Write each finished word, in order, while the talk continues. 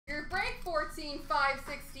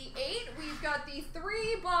14568. We've got the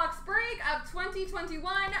 3-box break of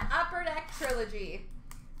 2021 Upper Deck Trilogy.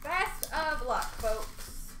 Best of luck,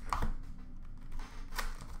 folks.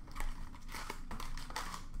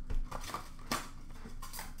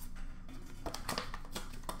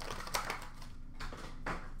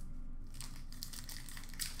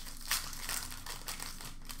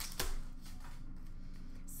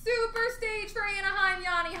 Super Stage for Anaheim,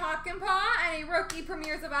 Yanni Hockenpah, and a rookie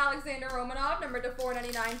premieres of Alexander Romanov, number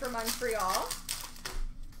 /499 for Montreal.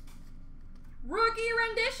 Rookie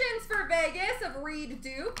renditions for Vegas of Reed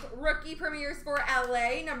Duke. Rookie premieres for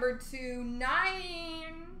LA, number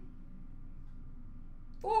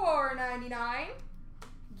 $499,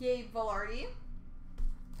 Gabe Vilardi.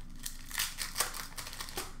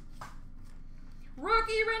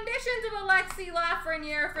 Rookie renditions of Alexis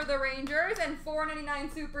Lafreniere for the Rangers and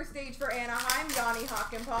 $499 Super Stage for Anaheim, Yanni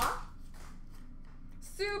Hockenpah.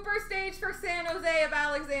 Super Stage for San Jose of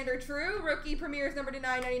Alexander True. Rookie premieres number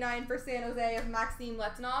 /999 for San Jose of Maxime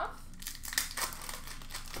Letnov.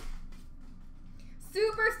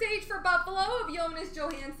 Super Stage for Buffalo of Jonas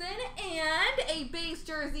Johansson and a base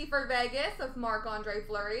jersey for Vegas of Marc-Andre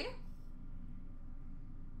Fleury.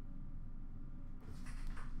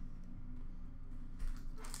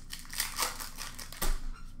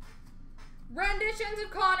 Renditions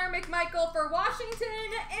of Connor McMichael for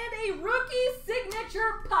Washington, and a rookie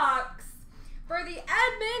signature pucks for the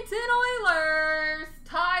Edmonton Oilers,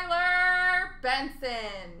 Tyler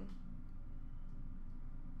Benson.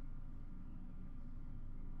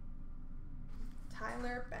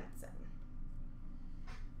 Tyler Benson.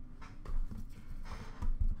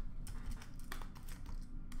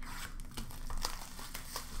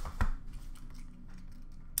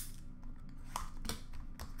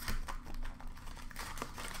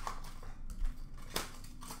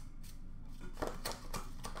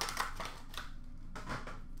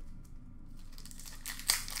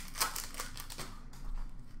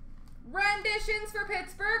 Renditions for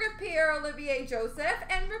Pittsburgh of Pierre-Olivier Joseph,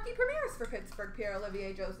 and rookie premieres for Pittsburgh,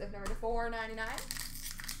 Pierre-Olivier Joseph, number /499.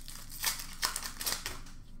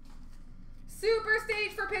 Super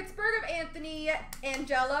Stage for Pittsburgh of Anthony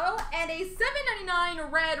Angelo, and a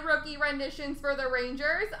 $7.99 red rookie renditions for the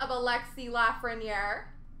Rangers of Alexis Lafreniere.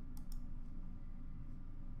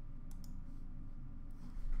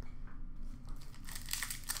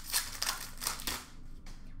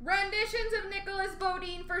 Renditions of Nicholas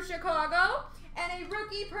Bodine for Chicago, and a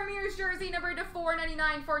rookie premieres jersey number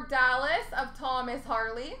 /499 for Dallas of Thomas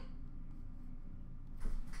Harley.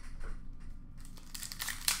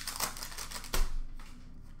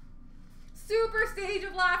 Super Stage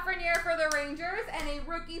of Lafreniere for the Rangers, and a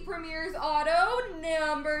rookie premieres auto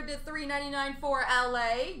number /399 for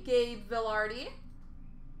LA, Gabe Vilardi.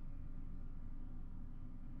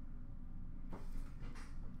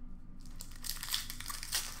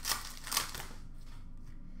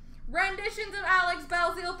 Renditions of Alex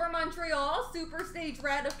Belzile for Montreal. Super Stage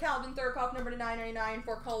red of Calvin Thurkoff, number /999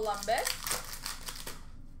 for Columbus.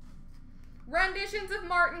 Renditions of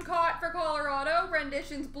Martin Cott for Colorado.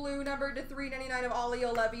 Renditions blue, number /399 of Ollie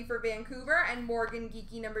O'Levy for Vancouver. And Morgan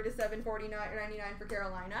Geekie, number /749.99 for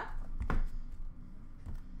Carolina.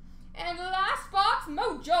 And last box,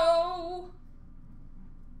 Mojo.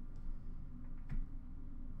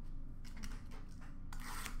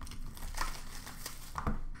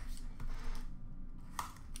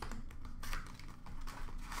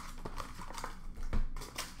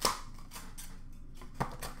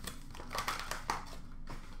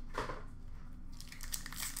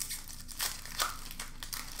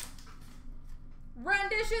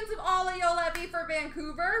 Renditions of Ollie O'Levy for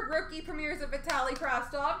Vancouver. Rookie premieres of Vitaly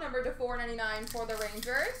Krastov, number /499 for the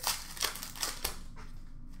Rangers.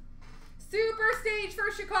 Super Stage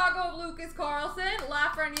for Chicago of Lucas Carlson.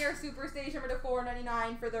 Lafreniere Super Stage number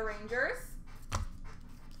 /499 for the Rangers.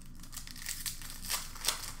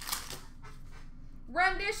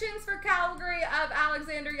 Renditions for Calgary of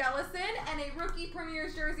Alexander Yellison, and a rookie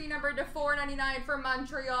premieres jersey number /499 for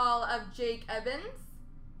Montreal of Jake Evans.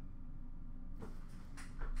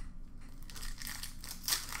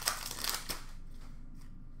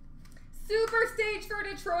 Super Stage for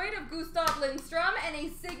Detroit of Gustav Lindstrom, and a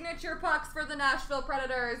signature pucks for the Nashville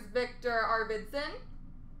Predators, Victor Arvidsson.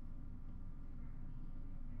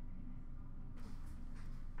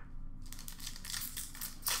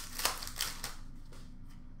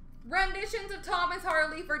 Renditions of Thomas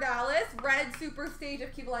Harley for Dallas, red Super Stage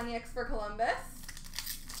of Kivlenieks for Columbus.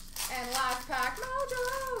 And last pack,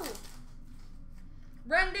 Mojo!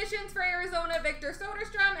 Renditions for Arizona, Victor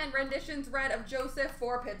Soderstrom, and renditions red of Joseph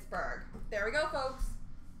for Pittsburgh. There we go, folks.